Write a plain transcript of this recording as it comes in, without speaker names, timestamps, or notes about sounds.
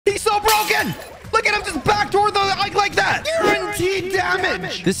He's so broken. Look at him just backdoor the like that. Guaranteed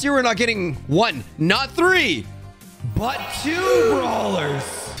damage. This year we're not getting 1, not 3, but 2 brawlers.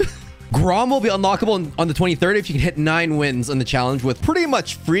 Grom will be unlockable on the 23rd if you can hit 9 wins on the challenge with pretty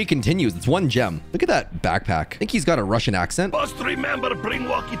much free continues. It's 1 gem. Look at that backpack. I think he's got a Russian accent. Must remember, bring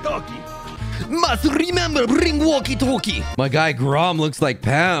walkie-talkie. Must remember, bring walkie-talkie. My guy Grom looks like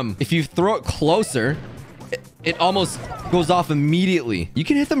Pam. If you throw it closer, it almost goes off immediately. You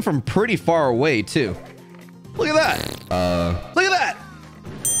can hit them from pretty far away too. Look at that. Look at that.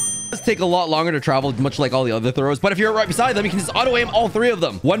 This take a lot longer to travel, much like all the other throws. But if you're right beside them, you can just auto aim all 3 of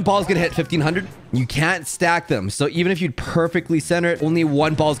them. 1 ball is gonna hit 1500. You can't stack them. So even if you perfectly center it, only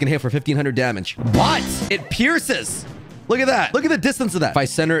 1 ball is gonna hit for 1500 damage. But it pierces. Look at that. Look at the distance of that. If I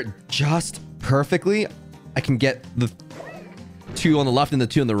center it just perfectly, I can get the 2 on the left and the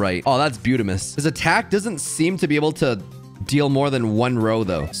 2 on the right. Oh, that's beautimous. His attack doesn't seem to be able to deal more than 1 row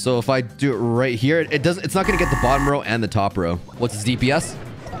though. So if I do it right here, it's not gonna get the bottom row and the top row. What's his DPS?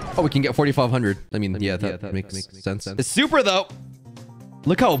 Oh, we can get 4,500. I mean, yeah, that makes sense. It's super though.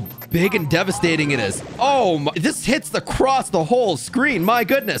 Look how big and devastating it is. Oh, my, this hits across the whole screen. My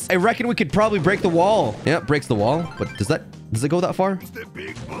goodness. I reckon we could probably break the wall. Yeah, it breaks the wall. But does it go that far?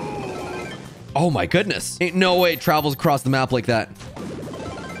 Oh my goodness. Ain't no way it travels across the map like that.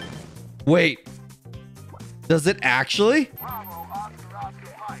 Wait. Does it actually?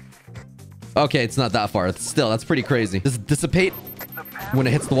 Okay, it's not that far. Still, that's pretty crazy. Does it dissipate when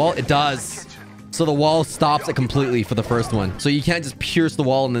it hits the wall? It does. So the wall stops it completely for the first one. So you can't just pierce the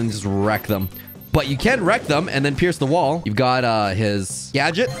wall and then just wreck them. But you can wreck them and then pierce the wall. You've got his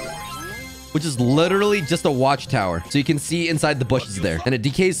gadget, which is literally just a watchtower. So you can see inside the bushes there. And it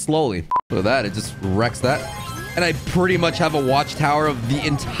decays slowly. Look at that. It just wrecks that. And I pretty much have a watchtower of the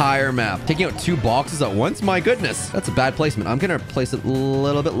entire map. Taking out 2 boxes at once? My goodness. That's a bad placement. I'm going to place it a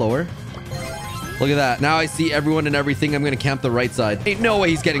little bit lower. Look at that. Now I see everyone and everything. I'm going to camp the right side. Ain't no way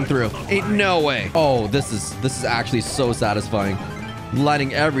he's getting through. Ain't no way. Oh, this is actually so satisfying.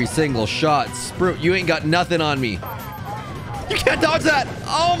 Lighting every single shot. Sprout, you ain't got nothing on me. You can't dodge that.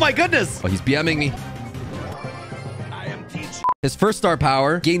 Oh my goodness. Oh, he's BMing me. His first star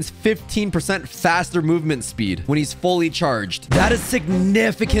power gains 15% faster movement speed when he's fully charged. That is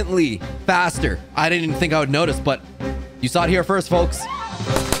significantly faster. I didn't even think I would notice, but you saw it here first, folks.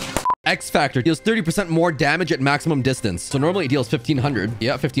 X Factor deals 30% more damage at maximum distance. So normally it deals 1500.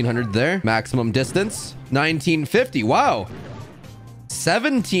 Yeah, 1500 there. Maximum distance, 1950. Wow.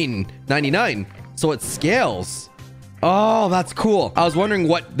 1799. So it scales. Oh, that's cool. I was wondering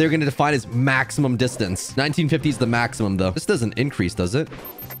what they're going to define as maximum distance. 1950 is the maximum, though. This doesn't increase, does it?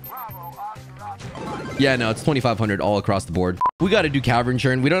 Yeah, no, it's 2,500 all across the board. We got to do Cavern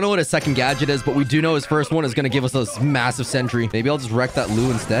Churn. We don't know what his second gadget is, but we do know his first one is going to give us this massive sentry. Maybe I'll just wreck that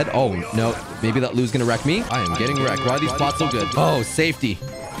Lou instead. Oh, no. Maybe that Lou's going to wreck me. I am getting wrecked. Why are these spots so good? Oh, safety.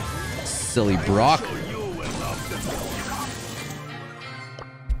 Silly Brock.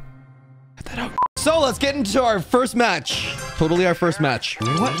 Get that out. So let's get into our first match. Totally our first match.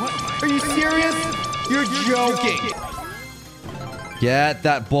 What? Are you serious? You're joking. Get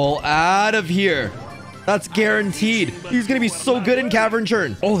that bull out of here. That's guaranteed. He's going to be so good in Cavern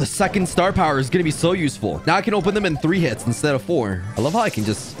Churn. Oh, the second star power is going to be so useful. Now I can open them in 3 hits instead of 4. I love how I can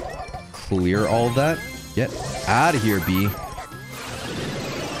just clear all of that. Get out of here, B.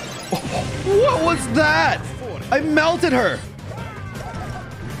 Oh, what was that? I melted her.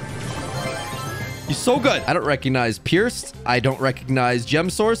 You're so good. I don't recognize Pierced. I don't recognize Gem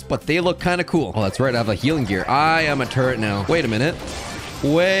Source, but they look kind of cool. Oh, that's right. I have a healing gear. I am a turret now. Wait a minute.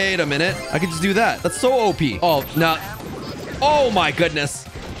 Wait a minute. I could just do that. That's so OP. Oh, no. Oh, my goodness.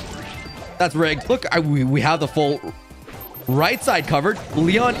 That's rigged. Look, we have the full right side covered.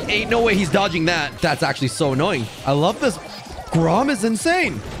 Leon, ain't no way he's dodging that. That's actually so annoying. I love this. Grom is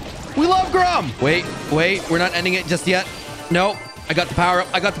insane. We love Grom. Wait. We're not ending it just yet. No. I got the power up.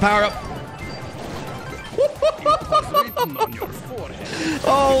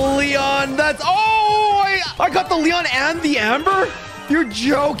 Oh, Leon. That's... Oh, I got the Leon and the Amber? You're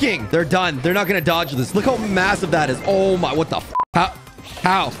joking. They're done. They're not going to dodge this. Look how massive that is. Oh, my. What the f...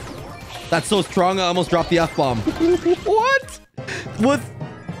 How? That's so strong. I almost dropped the F-bomb. What? With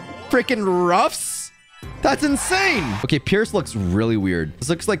freaking Ruffs? That's insane. Okay, Pierce looks really weird. This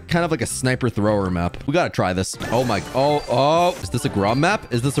looks like kind of like a sniper thrower map. We got to try this. Oh, my... Oh. Is this a Grom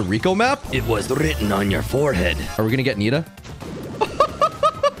map? Is this a Rico map? It was written on your forehead. Are we going to get Nita?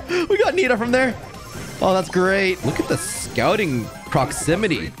 We got Nita from there. Oh, that's great. Look at the scouting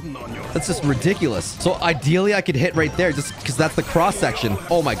proximity. That's just ridiculous. So ideally I could hit right there just because that's the cross section.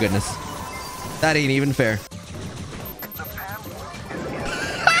 Oh my goodness. That ain't even fair.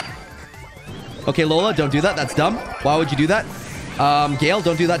 Okay, Lola, don't do that. That's dumb. Why would you do that? Gale,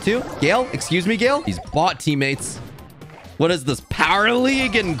 don't do that too. Gale, excuse me, Gale. These bot teammates. What is this? Power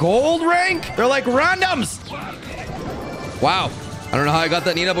League and gold rank? They're like randoms. Wow. I don't know how I got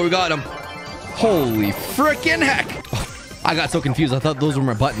that, Nina, but we got him. Holy freaking heck. I got so confused. I thought those were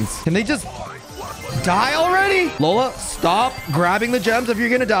my buttons. Can they just die already? Lola, stop grabbing the gems if you're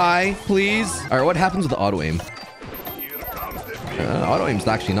gonna die, please. All right, what happens with the auto aim? Auto aim's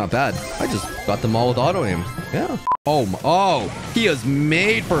actually not bad. I just got them all with auto aim. Yeah. Oh, he is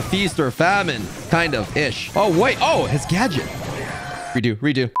made for feast or famine, kind of ish. Oh wait, his gadget.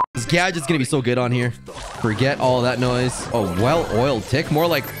 Redo. His gadget's gonna be so good on here. Forget all of that noise. Oh, well-oiled tick, more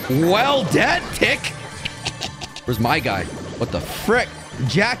like well-dead tick. Where's my guy? What the frick?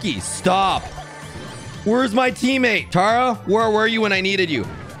 Jackie, stop. Where's my teammate? Tara, where were you when I needed you?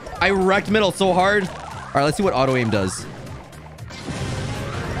 I wrecked middle so hard. All right, let's see what auto aim does.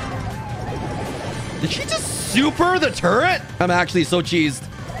 Did she just super the turret? I'm actually so cheesed.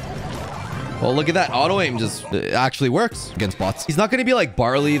 Well, look at that. Auto aim just actually works against bots. He's not going to be like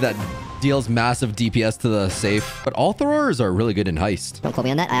Barley that deals massive DPS to the safe. But all throwers are really good in heist. Don't quote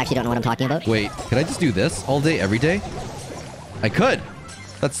me on that. I actually don't know what I'm talking about. Wait, could I just do this all day, every day? I could.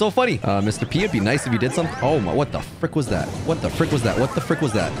 That's so funny. Mr. P, it'd be nice if you did something. Oh my, what the frick was that? What the frick was that? What the frick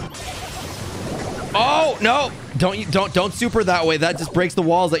was that? Oh, no. Don't super that way. That just breaks the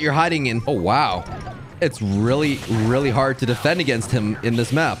walls that you're hiding in. Oh, wow. It's really, really hard to defend against him in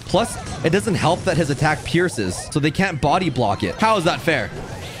this map. Plus, it doesn't help that his attack pierces, so they can't body block it. How is that fair?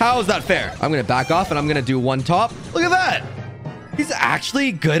 How is that fair? I'm going to back off, and I'm going to do one top. Look at that. He's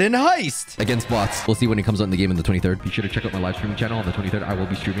actually good in heist against bots. We'll see when he comes out in the game on the 23rd. Be sure to check out my live streaming channel on the 23rd. I will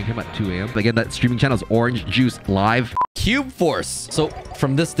be streaming him at 2 a.m. Again, that streaming channel is Orange Juice Live. Cube Force. So,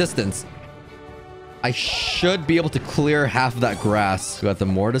 from this distance, I should be able to clear half of that grass. We got the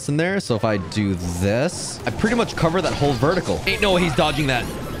mortis in there. So if I do this, I pretty much cover that whole vertical. Ain't no way he's dodging that.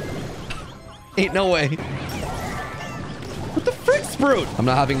 Ain't no way. What the frick, Sprout? I'm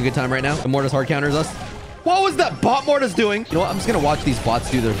not having a good time right now. The mortis hard counters us. What was that bot mortis doing? You know what? I'm just going to watch these bots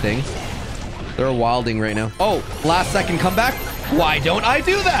do their thing. They're wilding right now. Oh, last second comeback. Why don't I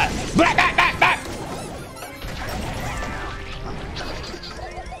do that? Back.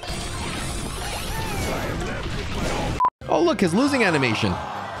 Oh, look, his losing animation.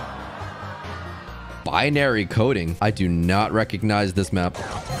 Binary coding. I do not recognize this map.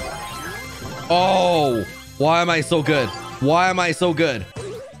 Oh, why am I so good? Why am I so good?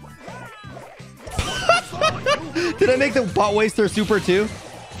 Did I make the bot waste their super too?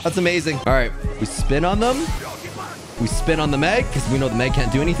 That's amazing. All right, we spin on them. We spin on the Meg because we know the Meg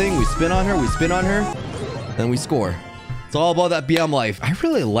can't do anything. We spin on her. We spin on her. Then we score. It's all about that BM life. I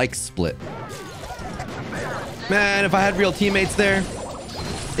really like Split. Man, if I had real teammates there,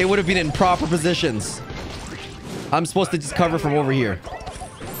 it would have been in proper positions. I'm supposed to just cover from over here.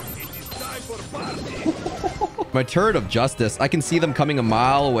 My turret of justice. I can see them coming a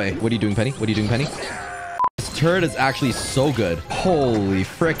mile away. What are you doing, Penny? What are you doing, Penny? This turret is actually so good. Holy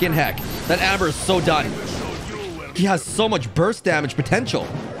freaking heck. That Amber is so done. He has so much burst damage potential.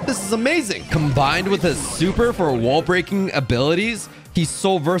 This is amazing. Combined with his super for wall breaking abilities, he's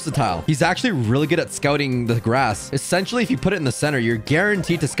so versatile. He's actually really good at scouting the grass. Essentially, if you put it in the center, you're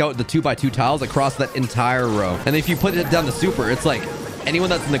guaranteed to scout the 2x2 tiles across that entire row. And if you put it down the super, it's like anyone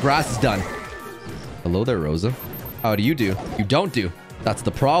that's in the grass is done. Hello there, Rosa. How do? You don't do. That's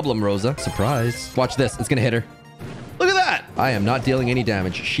the problem, Rosa. Surprise. Watch this. It's gonna hit her. Look at that. I am not dealing any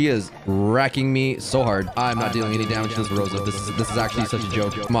damage. She is wrecking me so hard. I'm not dealing any damage to this Rosa. This is actually such a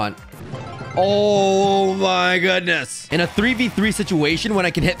joke. Come on. Oh my goodness. In a 3v3 situation when I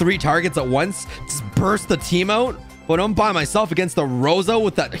can hit 3 targets at once, just burst the team out. But I'm by myself against the Rosa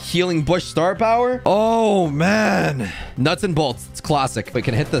with that healing bush star power. Oh man. Nuts and bolts. It's classic. Wait,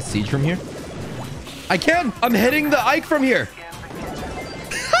 can I hit the siege from here? I can. I'm hitting the Ike from here.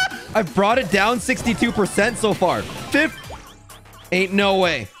 I've brought it down 62% so far. Ain't no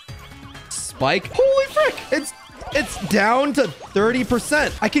way. Spike. Holy frick. It's down to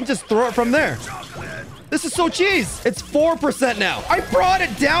 30%. I can just throw it from there. This is so cheese. It's 4% now. I brought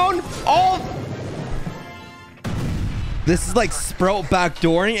it down all... This is like Sprout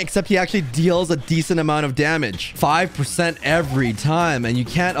backdooring, except he actually deals a decent amount of damage. 5% every time, and you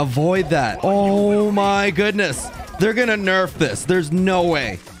can't avoid that. Oh my goodness. They're gonna nerf this. There's no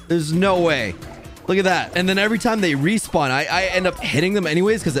way. There's no way. Look at that. And then every time they respawn, I end up hitting them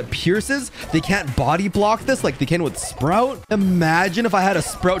anyways because it pierces. They can't body block this like they can with Sprout. Imagine if I had a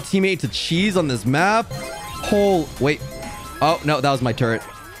Sprout teammate to cheese on this map. Wait. Oh, no, that was my turret.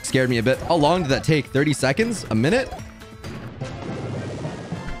 Scared me a bit. How long did that take? 30 seconds? A minute?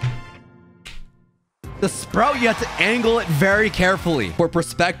 The Sprout, you have to angle it very carefully. For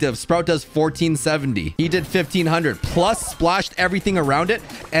perspective, Sprout does 1470. He did 1500 plus splashed everything around it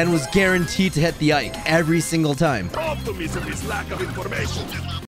and was guaranteed to hit the Ike every single time. Optimism is lack of information.